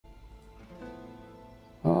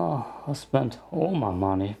I spent all my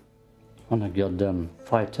money on a goddamn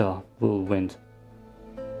fighter whirlwind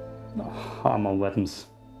armor weapons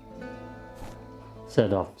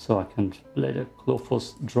set up so I can play the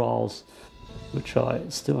Clothos draws, which I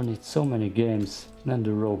still need so many games, and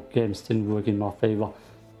the rogue games didn't work in my favor.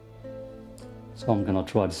 So I'm gonna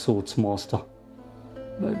try the Swords Master.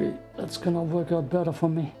 Maybe that's gonna work out better for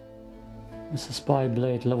me. It's a Spy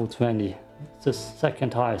Blade level 20. It's the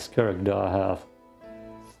second highest character I have.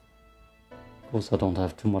 Of course I don't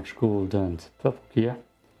have too much gold and purple gear.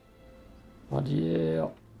 But yeah,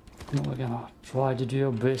 now we're gonna try to do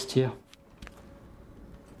our best here.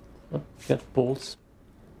 Get bolts.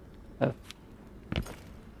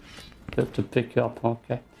 Good to pick up,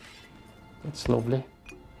 okay. That's lovely.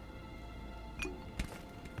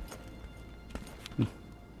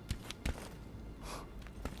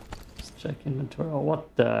 Let's check inventory. Oh,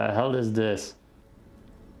 what the hell is this?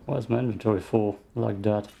 Why is my inventory full like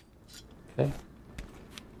that? Okay.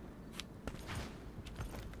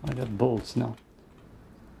 I got bolts now.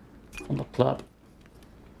 On the club.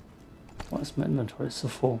 Why is my inventory so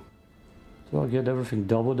full? Do I get everything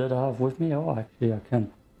double that I have with me? Oh, actually I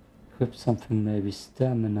can equip something, maybe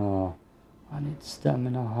stamina. I need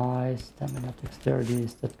stamina high, stamina dexterity,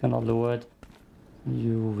 is that gonna lower it?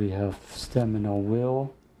 We have stamina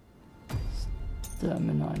will,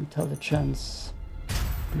 stamina intelligence.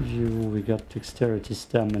 We got dexterity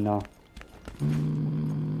stamina.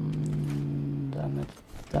 Damn it,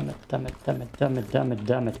 damn it, damn it, damn it, damn it, damn it,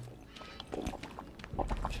 damn it.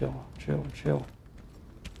 Chill, chill, chill.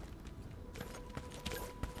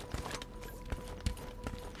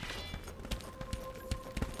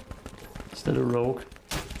 Is that a rogue?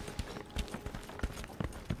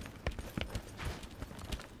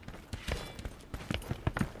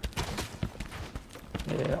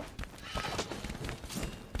 Yeah.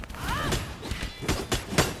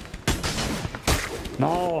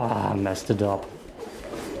 No, I messed it up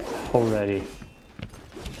already.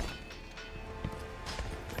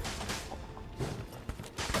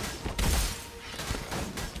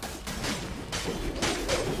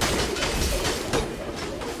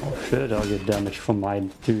 Shit, I'll get damage from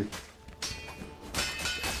mine too.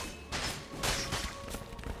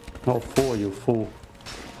 No, 4, you fool.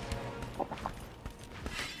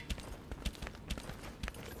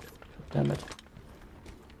 Damn it.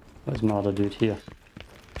 Where's my other dude here?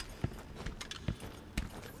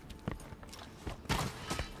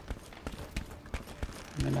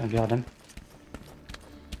 And I got him.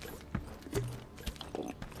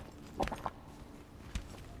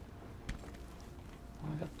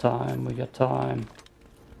 Time, we got time.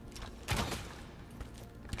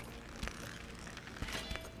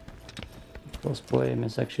 Crossbow aim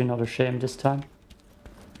is actually not a shame this time.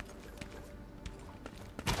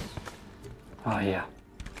 Oh yeah.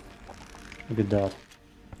 Look at that.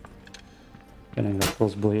 Getting the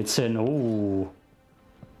crossbow hits in. Ooh.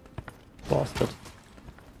 Bastard.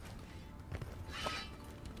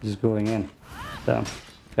 He's going in. Damn.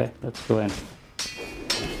 Okay, let's go in.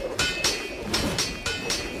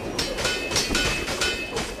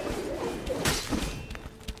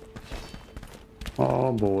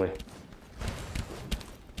 Oh boy.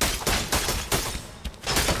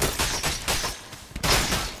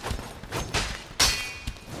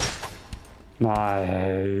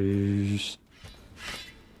 Nice.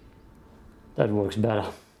 That works better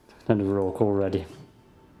than the rogue already.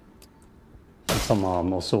 And somehow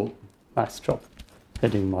I'm also nice job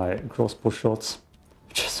hitting my crossbow shots,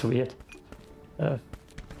 which is weird. No.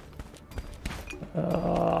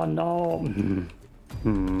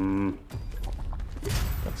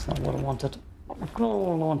 That's not what I wanted. Not what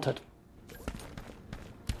I wanted.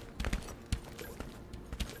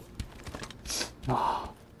 Ah.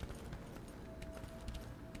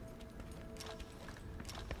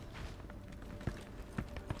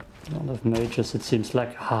 A lot of mages, it seems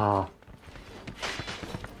like. Ah.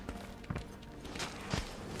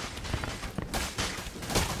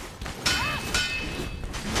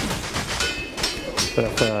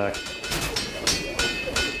 Perfect.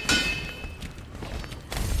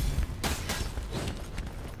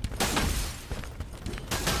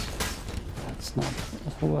 That's not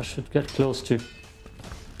who I should get close to.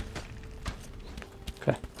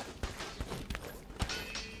 Okay.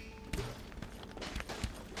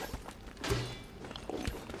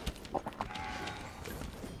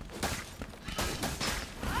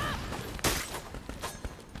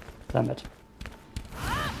 Damn it.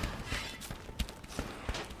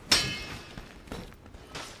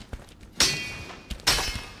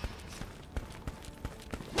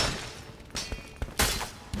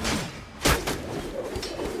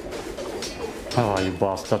 Oh, you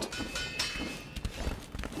bastard.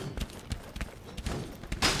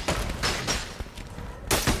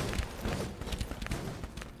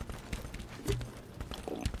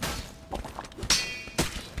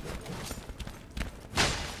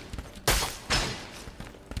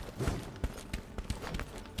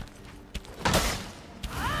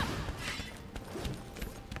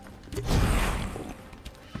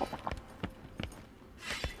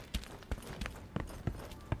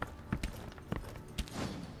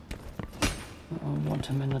 I want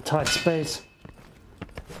him in a tight space.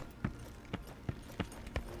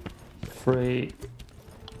 3.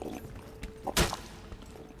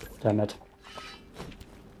 Damn it.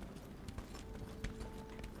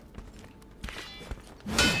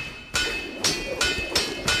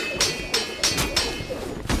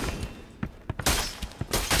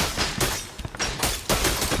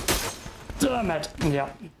 Damn it! Yeah.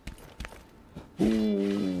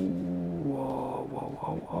 Whoa, whoa,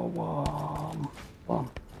 whoa, whoa, whoa.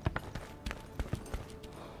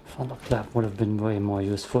 Thunderclap would have been way more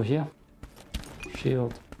useful here.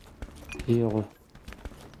 Shield, heal.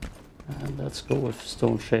 And let's go with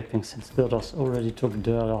stone shaping since builders already took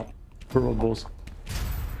their durables.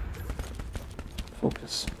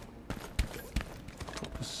 Focus.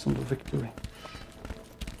 Focus on the victory.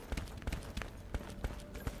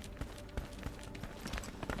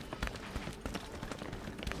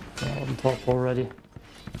 They're on top already.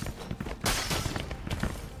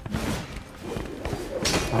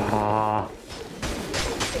 Ah.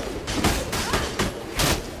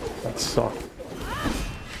 That sucked.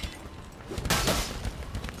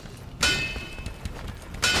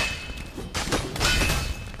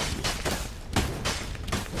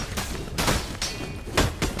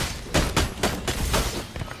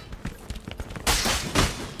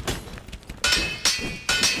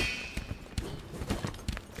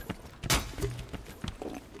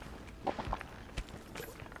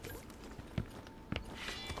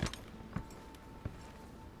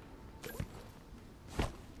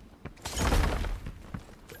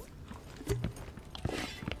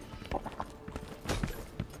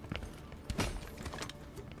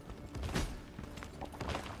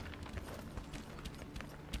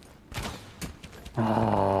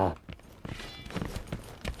 Ah.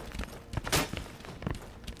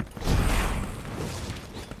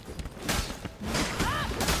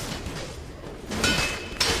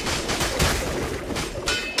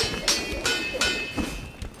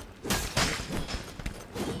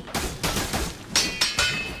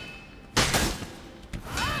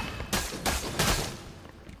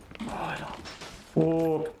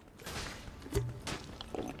 Oh.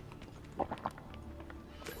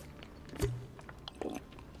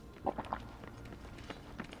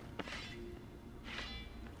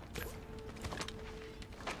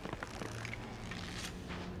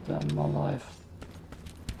 I'm alive.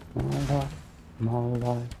 I'm alive. I'm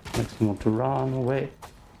alive. Makes me want to run away.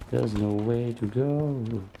 There's no way to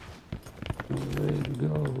go. No way to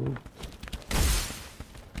go.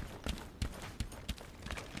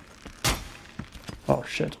 Oh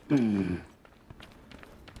shit.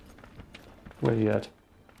 Where you at?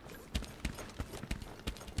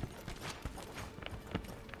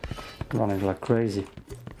 Running like crazy.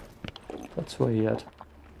 That's where you at.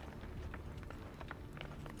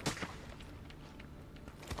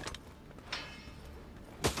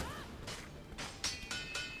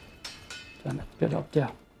 Damn it, get up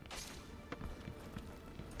there.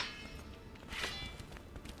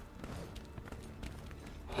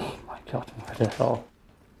 Oh my god, where the hell?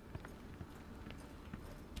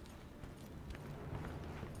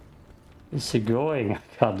 Is he going? I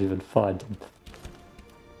can't even find him.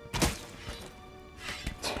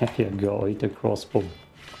 There you go, hit the crossbow.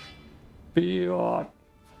 Beyond.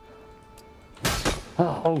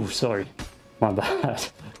 Ah, oh, sorry. My bad.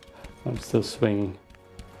 I'm still swinging.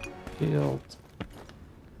 Shield.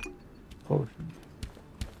 Potion.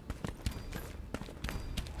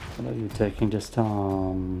 What are you taking this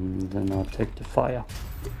time? Then I'll take the fire.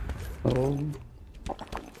 Oh.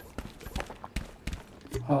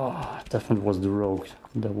 Ah, definitely was the rogue.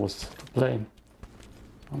 That was the blame.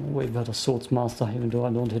 I'm a way better swordsmaster, even though I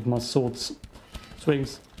don't hit my swords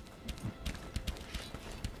swings.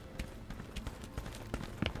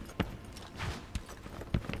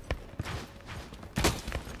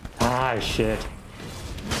 Ah, shit.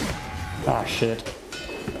 Ah, shit.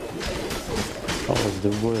 That was the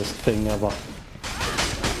worst thing ever.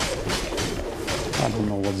 I don't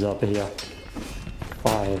know what's up here.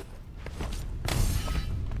 5.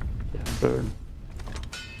 Yeah, burn.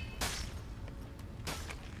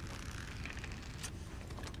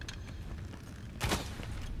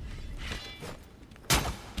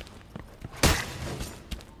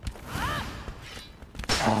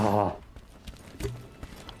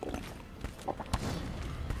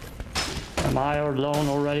 I alone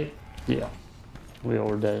already? Yeah, we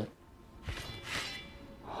all dead.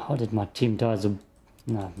 How did my team die?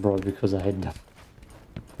 Nah, bro, because I hate them.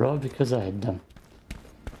 Bro, because I hate them.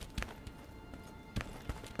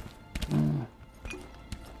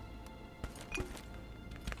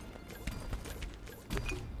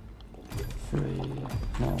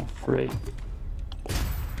 Free.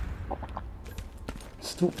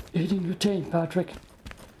 Stop eating your chain, Patrick.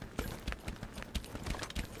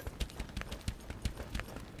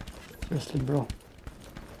 Seriously, bro.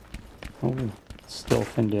 Oh,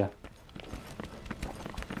 stuff in there.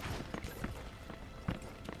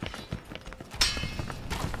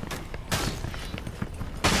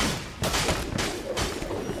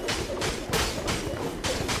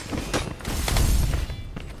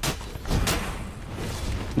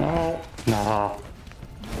 No, nah.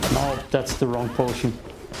 No, that's the wrong potion.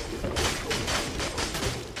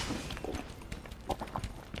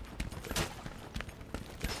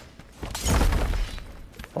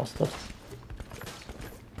 Bastard.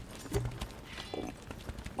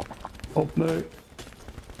 Help me.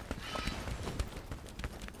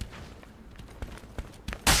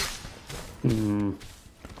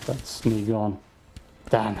 That's me gone.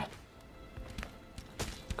 Damn it.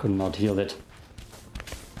 Could not heal it.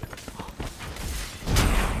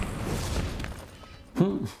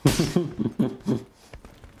 It's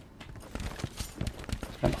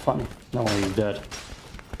kind of funny. No, he's dead.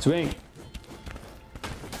 Swing!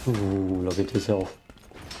 Ooh, look at his health.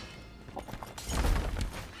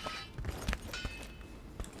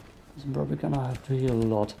 He's probably gonna have to heal a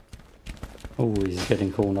lot. Oh, he's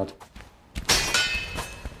getting cornered.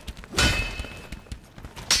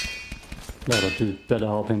 Better dude, better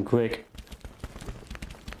help him quick.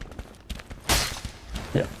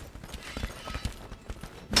 Yeah.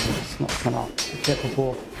 It's not gonna be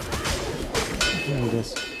capable of doing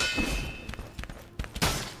this.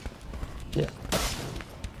 Yeah.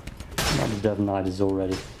 Now the Dev Knight is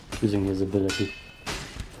already using his ability.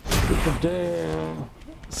 Look there!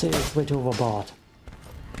 See, it's way too overboard.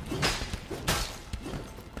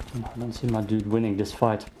 I don't see my dude winning this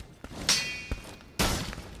fight.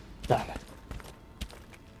 Damn it.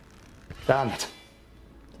 Damn it.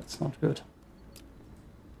 That's not good.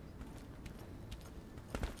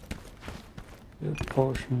 Good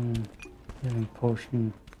potion. Healing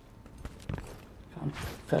potion. Can't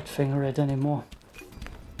fat finger it anymore.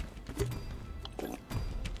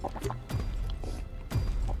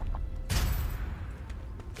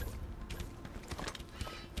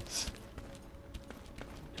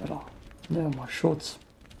 There are my shots.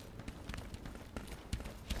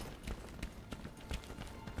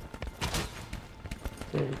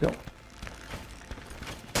 There you go.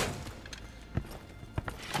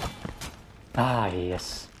 Ah,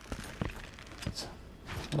 yes. That's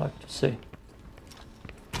what I like to see.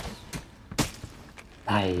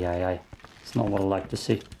 Aye, aye, aye. It's not what I like to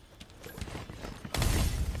see.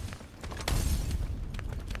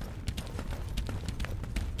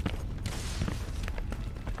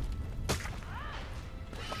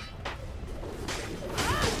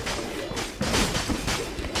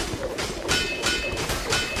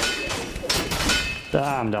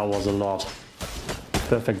 Damn, that was a lot.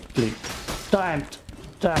 Perfectly timed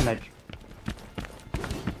damage.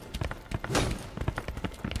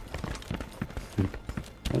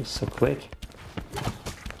 That was so quick.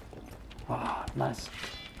 Ah, nice.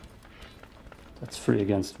 That's 3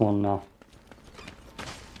 against 1 now.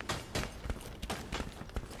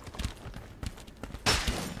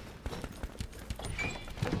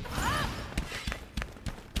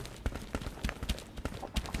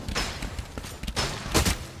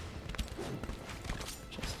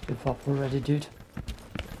 Give up already, dude.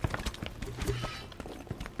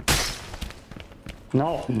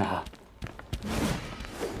 No, nah.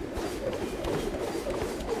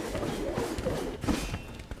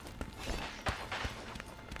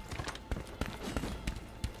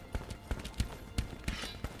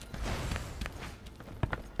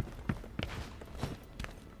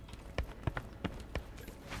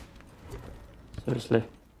 Seriously.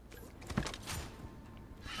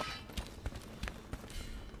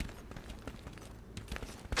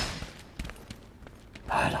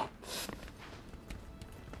 I don't.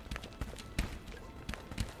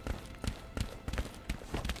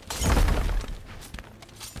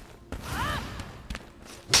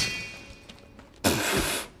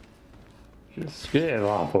 Just give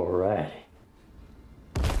up already.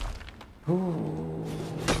 Ooh,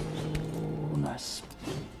 nice.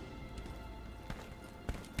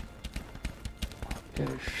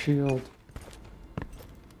 Okay, shield.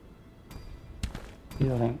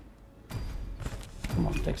 Healing. Come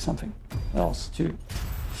on, take something. else too.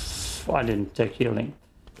 I didn't take healing.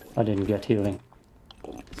 I didn't get healing.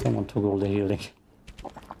 Someone took all the healing.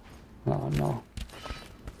 Oh no.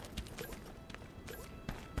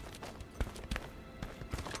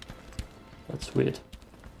 That's weird.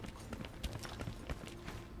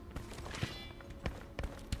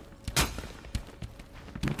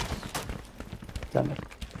 Damn it.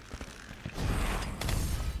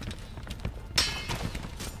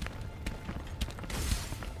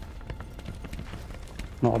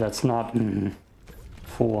 No, that's not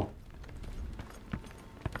 4.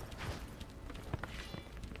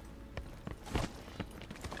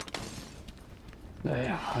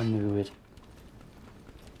 Yeah, I knew it.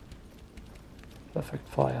 Perfect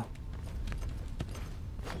fire.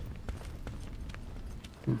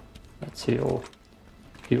 Let's see your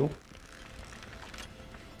heal.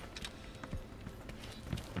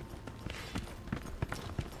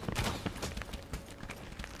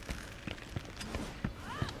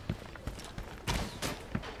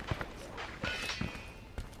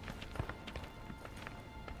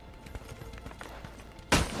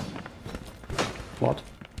 What?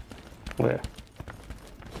 Where?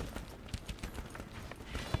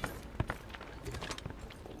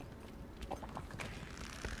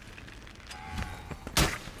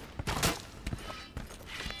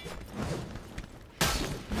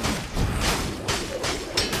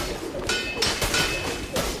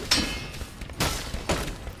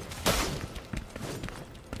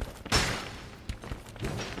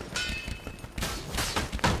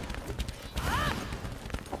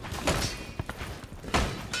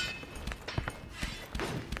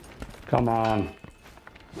 Come on.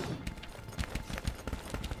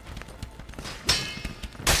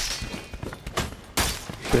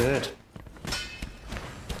 Shit.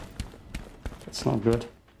 That's not good.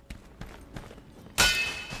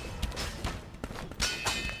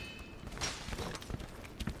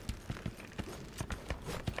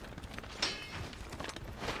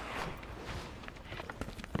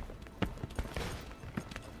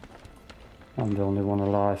 I'm the only one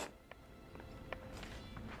alive.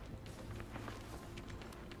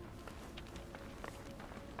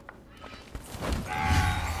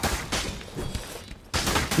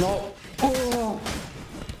 No! Oh.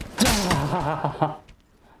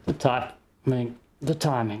 The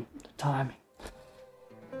timing.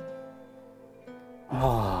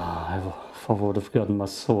 Ah, if I would have gotten my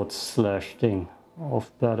sword slash thing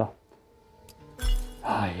off better.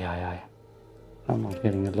 Aye. I'm not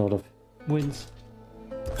getting a lot of wins.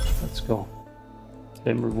 Let's go.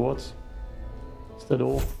 Same rewards. Is that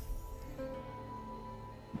all?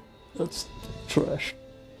 That's trash.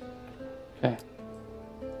 Okay.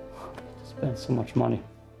 Spend so much money.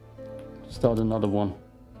 Start another one.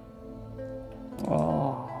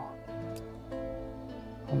 Oh.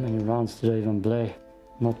 How many rounds did I even play?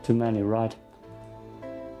 Not too many, right?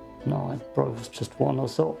 No, it probably was just one or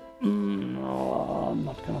so. No, I'm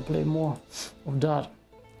not gonna play more of that.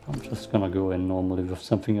 I'm just gonna go in normally with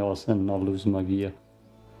something else and not lose my gear.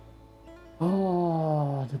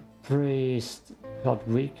 Oh, the priest got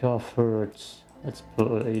weaker hurts. Let's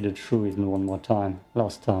play the druid one more time.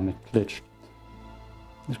 Last time it glitched.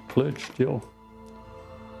 It glitched, yo.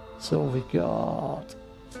 So we got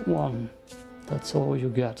 1. That's all you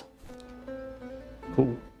get.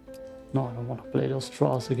 Cool. No, I don't want to play those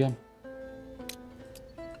trials again.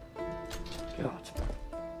 God.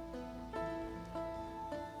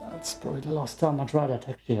 That's probably the last time I'd rather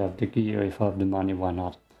actually have the gear. If I have the money, why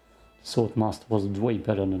not? The Swordmaster was way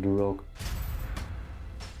better than the Rogue.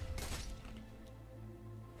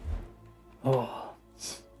 Oh.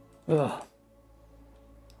 Ugh.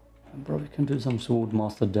 I probably can do some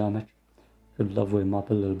Swordmaster damage. Could level him up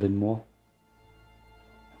a little bit more.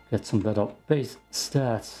 Get some better base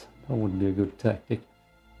stats. That would be a good tactic.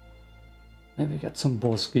 Maybe get some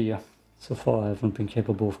boss gear. So far I haven't been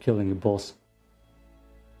capable of killing a boss.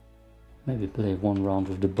 Maybe play one round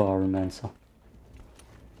with the Baromancer.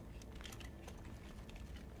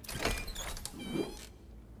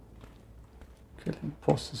 Killing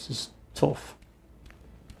bosses is tough.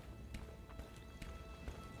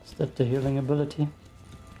 Is that the healing ability?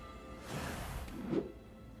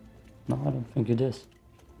 No, I don't think it is.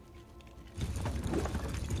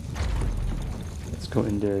 Let's go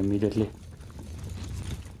in there immediately.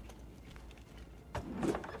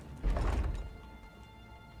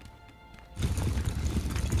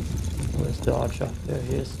 Where's the archer? There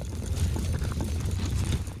he is.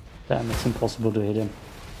 Damn, it's impossible to hit him.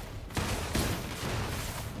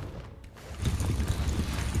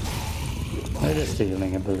 It is the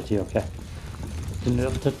healing ability, okay.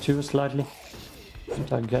 Nerfed it too slightly.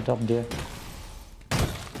 Did I get up there?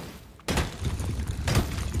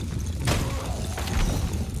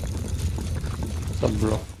 What's up,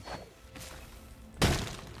 bro?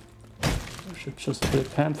 I should just kill a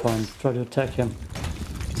panther and try to attack him.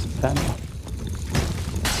 It's a panther.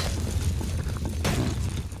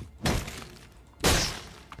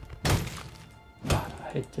 God, I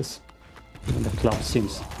hate this. Even the club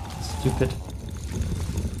seems stupid.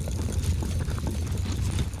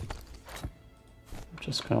 I'm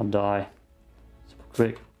just gonna die. Super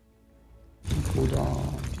quick. Cool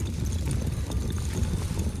down.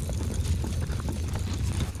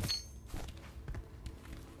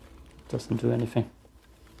 Doesn't do anything.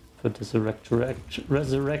 Put this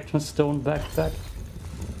resurrection stone backpack.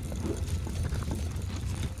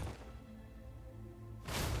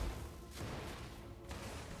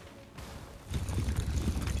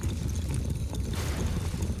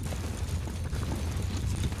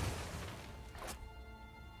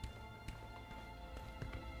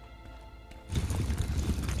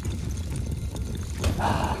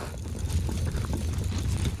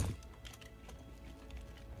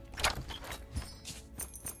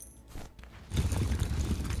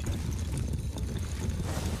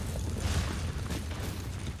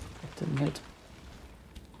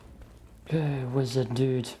 Okay, wizard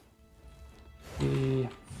dude. We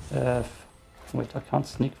have... Wait, I can't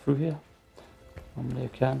sneak through here. Normally I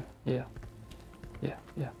can. Yeah. I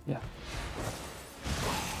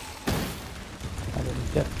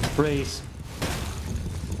didn't get the phrase.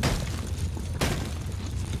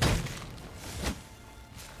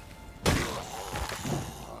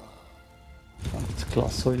 Oh, it's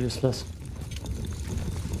glass so useless.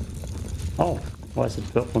 Oh, why is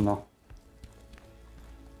it purple now?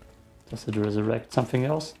 Does it resurrect something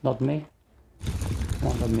else? Not me? Come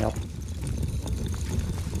on, let me up.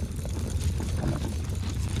 Damn it.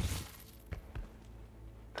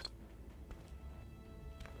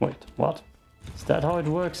 Wait, what? Is that how it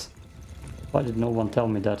works? Why did no one tell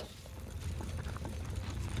me that?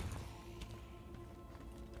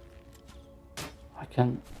 I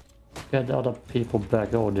can get other people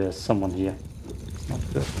back. Oh, there's someone here. It's not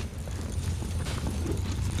good.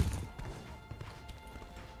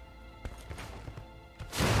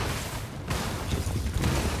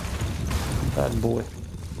 Bad boy.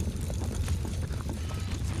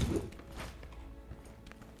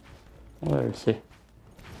 Where is he? Look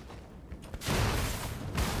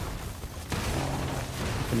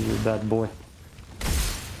at you, bad boy.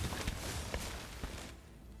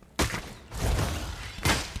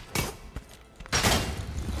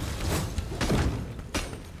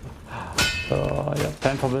 Oh yeah,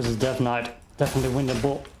 Panther vs Death Knight. Definitely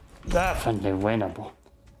winnable. Definitely winnable.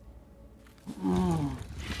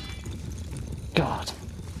 God.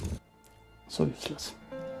 So useless.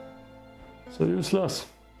 So useless.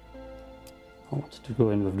 I wanted to go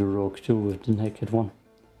in with the rogue too, with the naked one.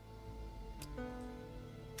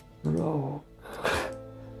 Rogue.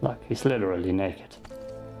 Like, he's literally naked.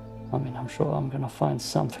 I mean, I'm sure I'm gonna find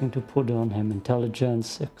something to put on him.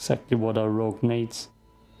 Intelligence, exactly what our rogue needs.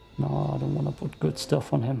 No, I don't want to put good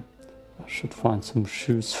stuff on him. I should find some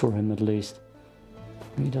shoes for him at least.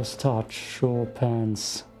 Midas touch, shore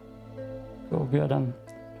pants. Go get him.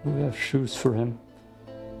 We have shoes for him.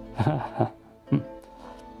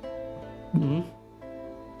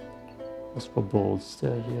 What's for balls?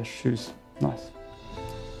 There, yeah, shoes. Nice.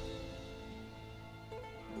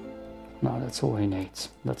 Now that's all he needs.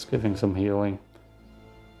 Let's give him some healing.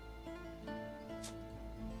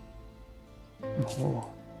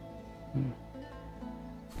 Oh.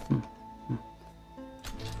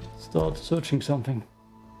 Start searching something.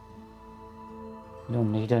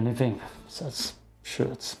 Don't need anything besides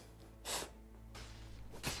shirts.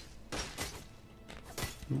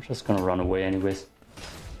 I'm just gonna run away anyways.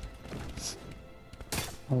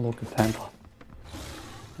 I'll look at Panther.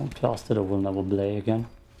 One class that I will never play again.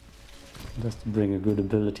 Just to bring a good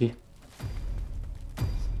ability.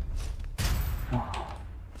 Oh.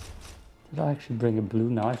 Did I actually bring a blue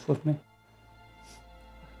knife with me?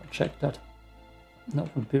 I'll check that.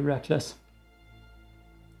 That would be reckless.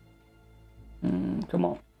 Come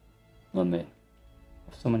on. Let me.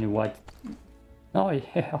 So many white. Oh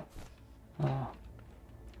yeah.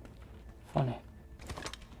 Funny.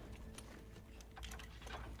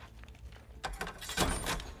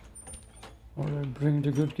 Or I bring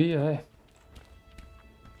the good gear, eh?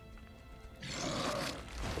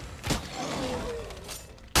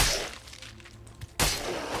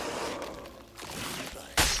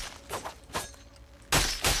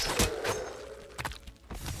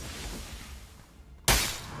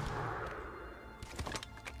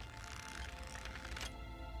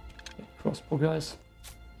 Crossbow, guys.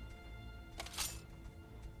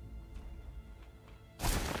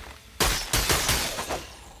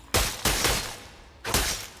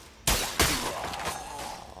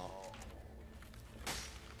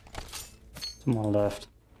 To my left.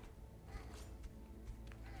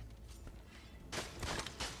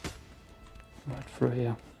 Right through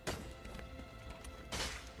here.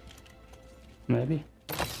 Maybe?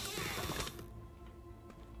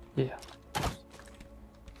 Yeah.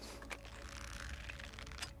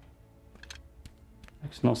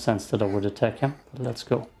 Makes no sense that I would attack him, but let's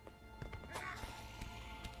go.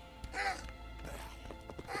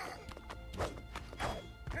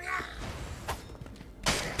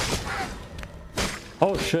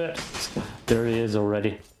 Oh shit! There he is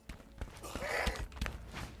already.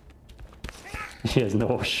 He has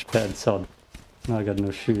no pants on. I got no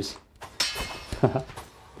shoes.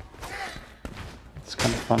 It's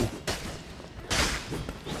kind of funny.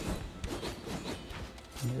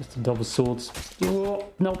 Here's the double swords. Oh,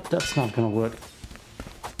 nope, that's not gonna work.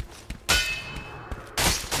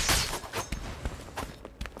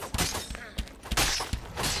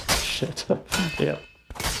 Shit. Yeah.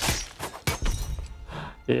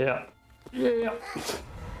 Yeah. Yeah.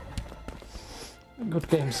 Good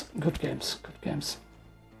games. Good games. Good games.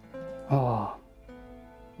 Oh.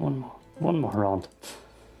 One more round.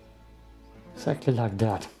 Exactly like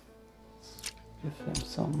that. Give him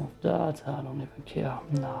some of that. I don't even care.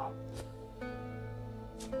 No.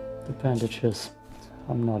 The bandages.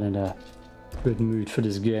 I'm not in a good mood for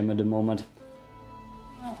this game at the moment.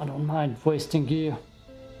 I don't mind wasting gear.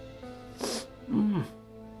 I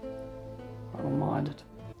don't mind it.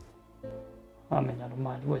 I mean, I don't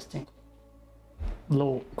mind wasting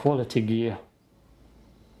low quality gear.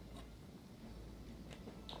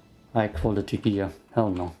 High quality gear.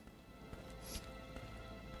 Hell no.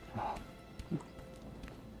 I'm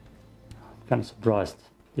kind of surprised.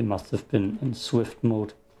 He must have been in swift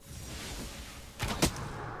mode.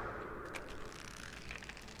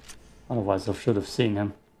 Otherwise I should have seen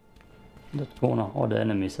him. In that corner, or the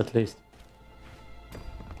enemies at least.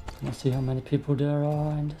 Can I see how many people there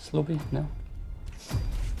are in this lobby? No.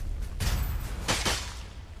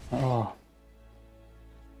 Oh.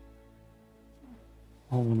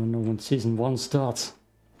 I wanna know when season 1 starts.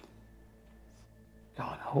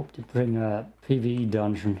 God, I hope they bring a PvE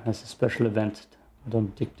dungeon as a special event. I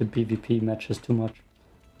don't dig the PvP matches too much.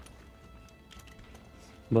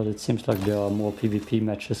 But it seems like there are more PvP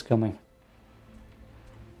matches coming.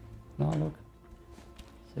 No, look.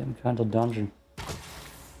 Same kind of dungeon.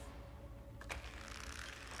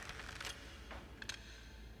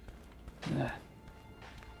 Yeah.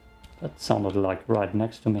 That sounded like right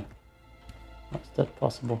next to me. How's that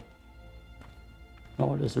possible?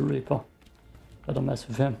 Oh, there's a Reaper. Better mess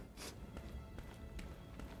with him.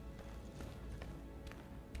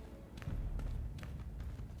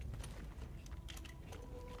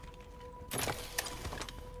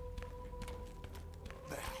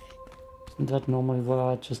 Isn't that normally where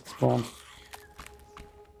I just spawn?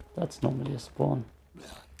 That's normally a spawn.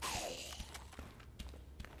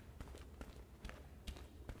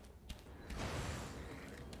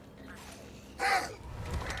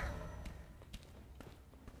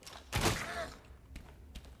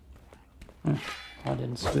 I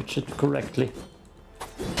didn't switch it correctly.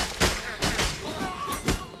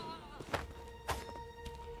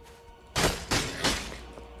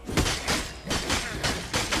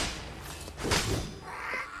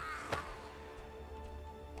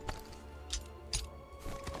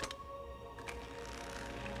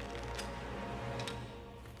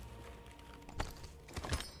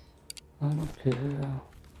 I don't care.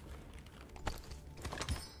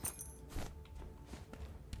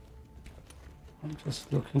 I'm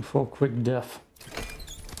just looking for a quick death.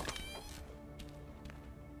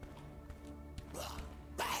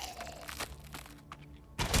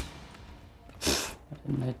 I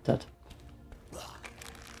didn't hit that.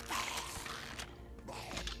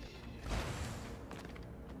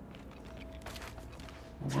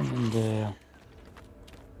 I went in there.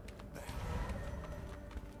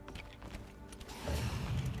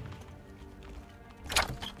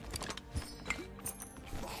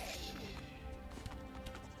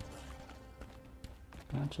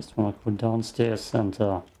 I just want to go downstairs and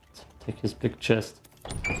take his big chest.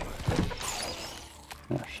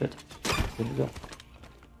 Ah, shit. Here we go.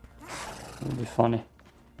 It'll be funny.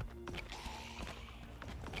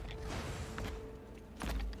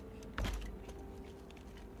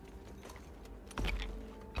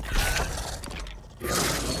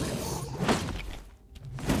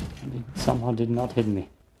 He somehow did not hit me.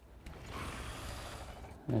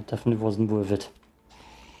 It definitely wasn't worth it.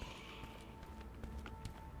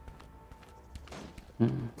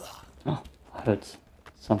 Oh, I heard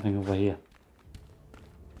something over here.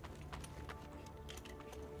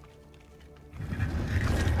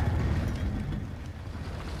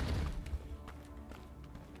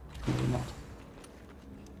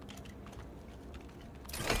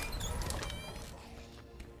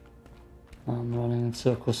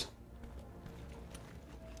 running circles.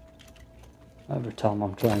 Every time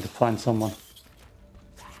I'm trying to find someone.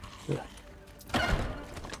 Yeah.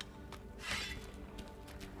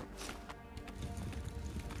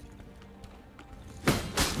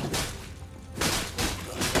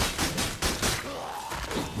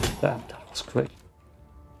 Damn, that was quick.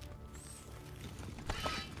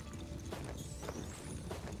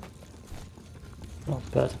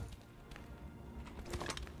 Not bad.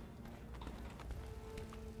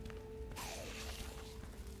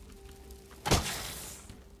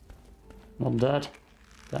 Not that.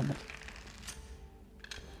 Damn it.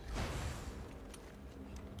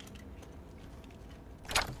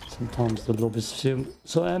 Sometimes the lobbies seem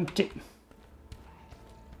so empty.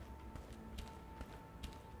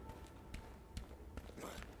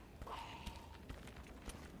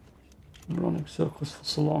 Running circles for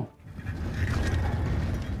so long.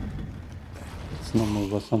 It's normally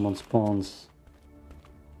where someone spawns.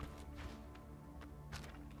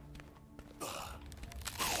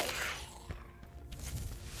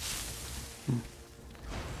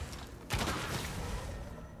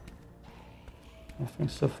 Nothing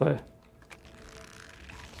so far.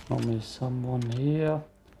 There's normally someone here.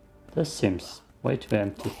 This seems way too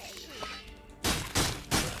empty.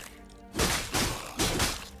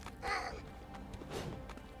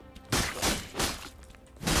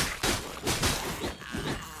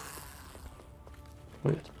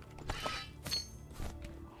 Weird.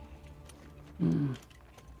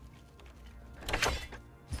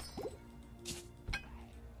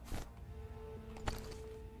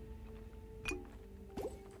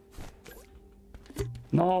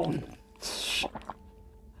 No.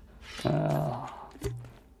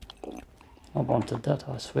 I wanted that,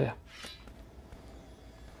 I swear.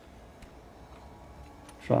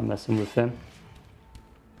 Try messing with him.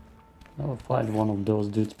 Never fight one of those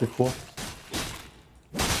dudes before.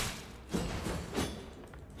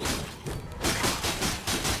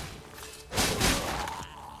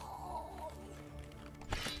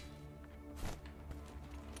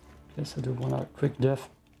 Guess I do want a quick death.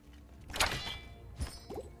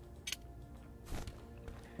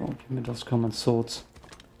 Don't give me those common swords.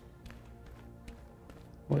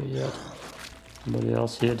 Where you at? Anybody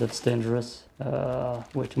else here that's dangerous?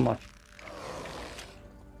 Way too much.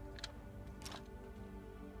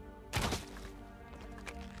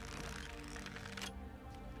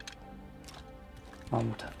 I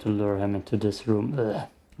would have to lure him into this room. Ugh.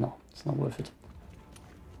 No, it's not worth it.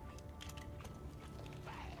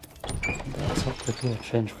 That's how quickly I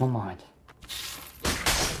changed my mind.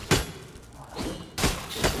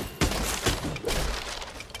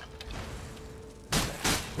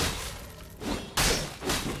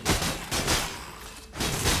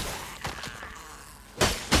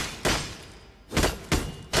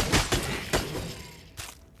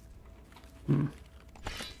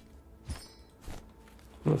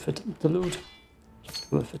 Worth it, the loot.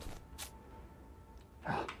 Just worth it.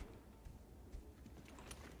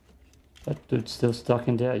 That dude's still stuck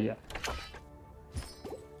in there, yeah.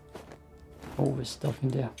 Always stuck in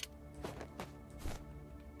there.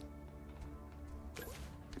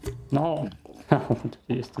 No! I wanted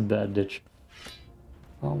to use the bandage.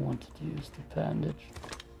 I wanted to use the bandage.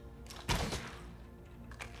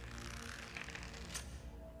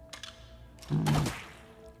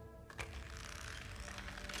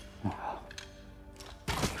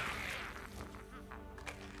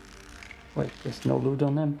 Wait, there's no loot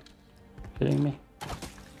on them? Kidding me?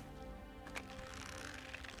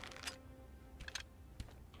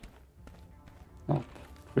 Oh,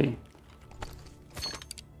 green.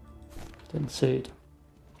 Didn't see it.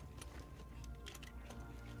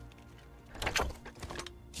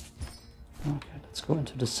 Okay, let's go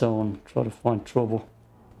into the zone, try to find trouble.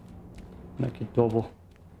 Make it double.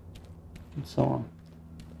 And so on.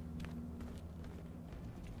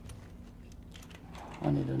 I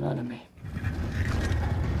need an enemy.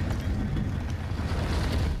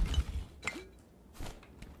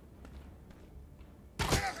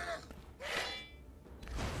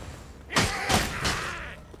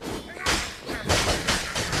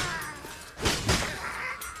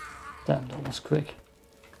 Damn, that was quick.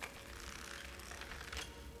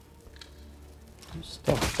 You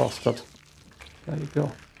stuck, bastard. There you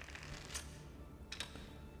go.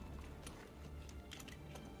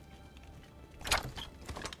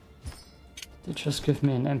 They just give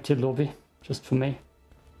me an empty lobby, just for me.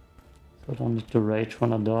 So I don't need to rage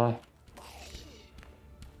when I die.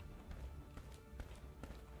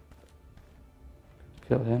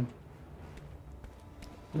 Kill him.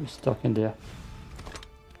 He's stuck in there.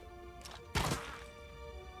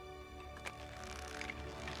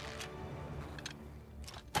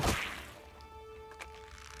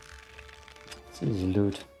 This is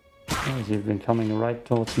loot. Oh, you've been coming right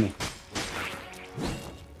towards me.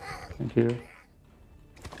 Thank you.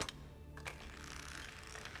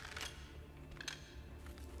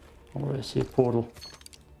 Or is he a portal?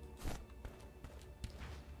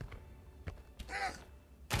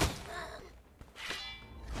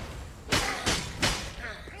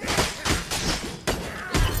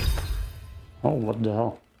 Oh, what the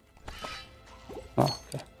hell? Oh,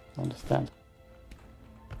 okay. Understand.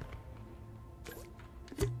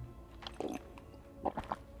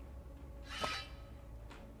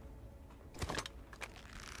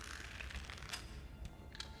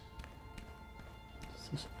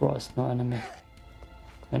 Surprise, no enemy.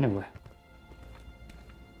 Anyway.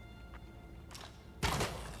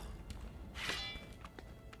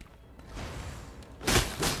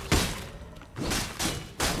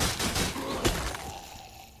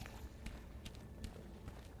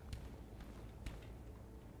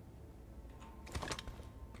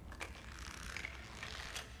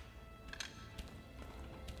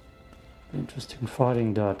 Interesting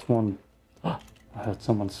fighting that one. Ah, I heard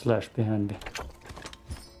someone slash behind me.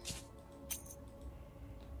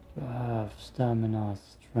 Stamina,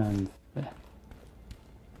 strength. So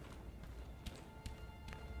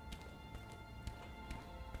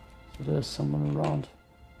there's someone around.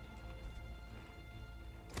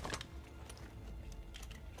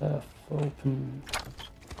 Path open.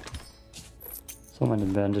 So many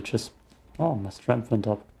bandages. Oh, my strength went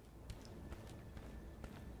up.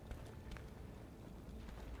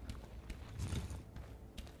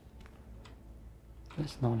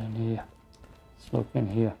 There's none in here. Let's look in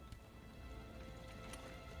here.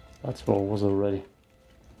 That's where I was already.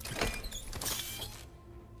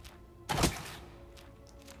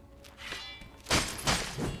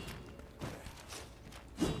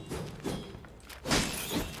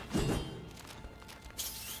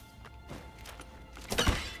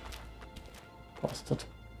 Bastard.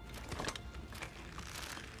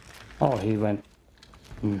 Oh, he went.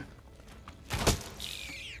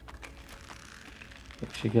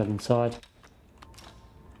 Actually get inside.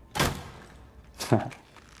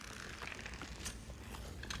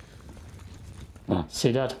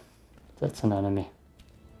 See that? That's an enemy.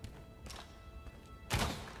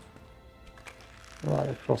 Right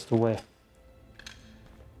across the way.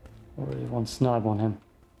 Already one snipe on him.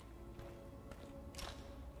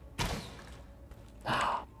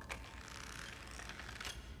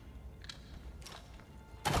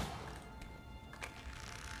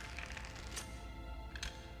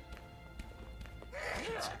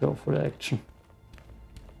 Let's go for the action.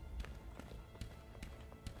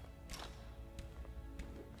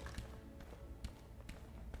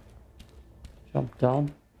 Jump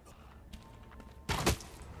down.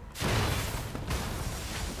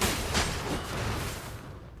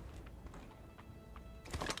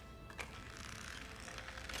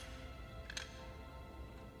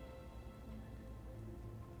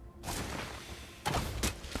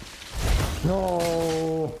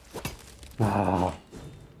 No! Ah,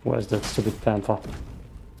 where's that stupid panther?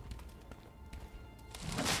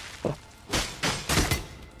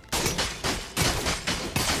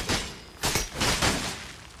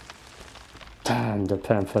 Damn, the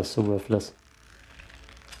panther is so worthless.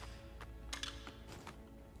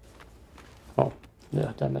 Oh,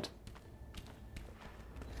 yeah, damn it.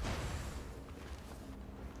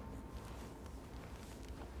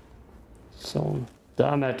 Zone.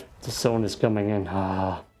 Damn it, the zone is coming in.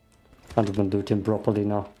 Ah, can't even do it properly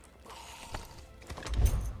now.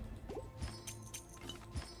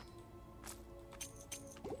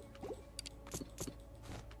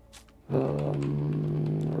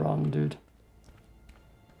 Run, dude.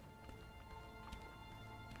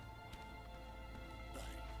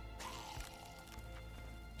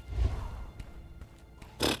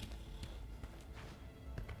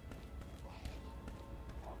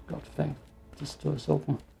 God, thank. This door is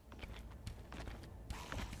open.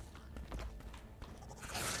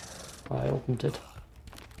 I opened it.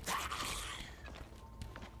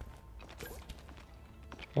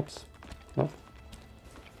 Oops. No.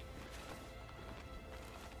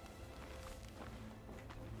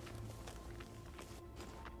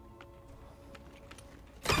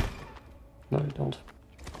 No, you don't.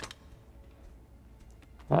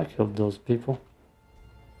 I killed those people.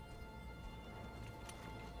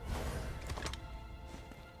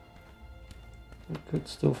 We could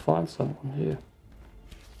still find someone here.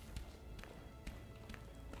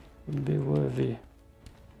 Would be worthy.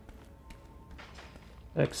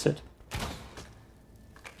 Exit.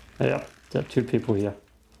 Yeah, there are two people here.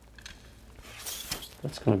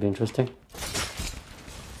 That's gonna be interesting.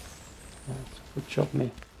 Good job,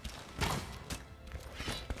 me.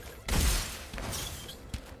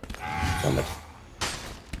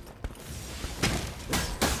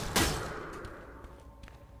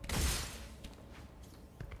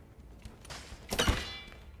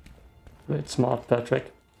 Great, smart, Patrick.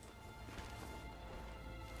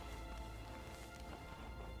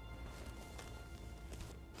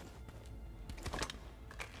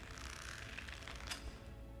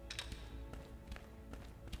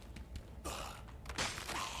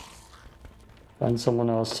 And someone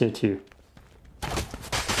else here too.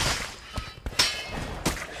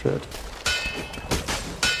 Should.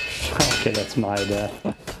 Okay, that's my death.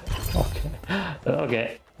 Okay.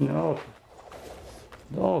 Okay. No.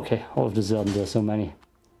 Okay, all of a sudden there's so many.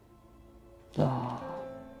 Ah,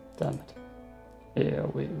 damn it. Yeah,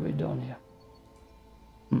 we're done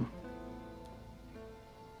here.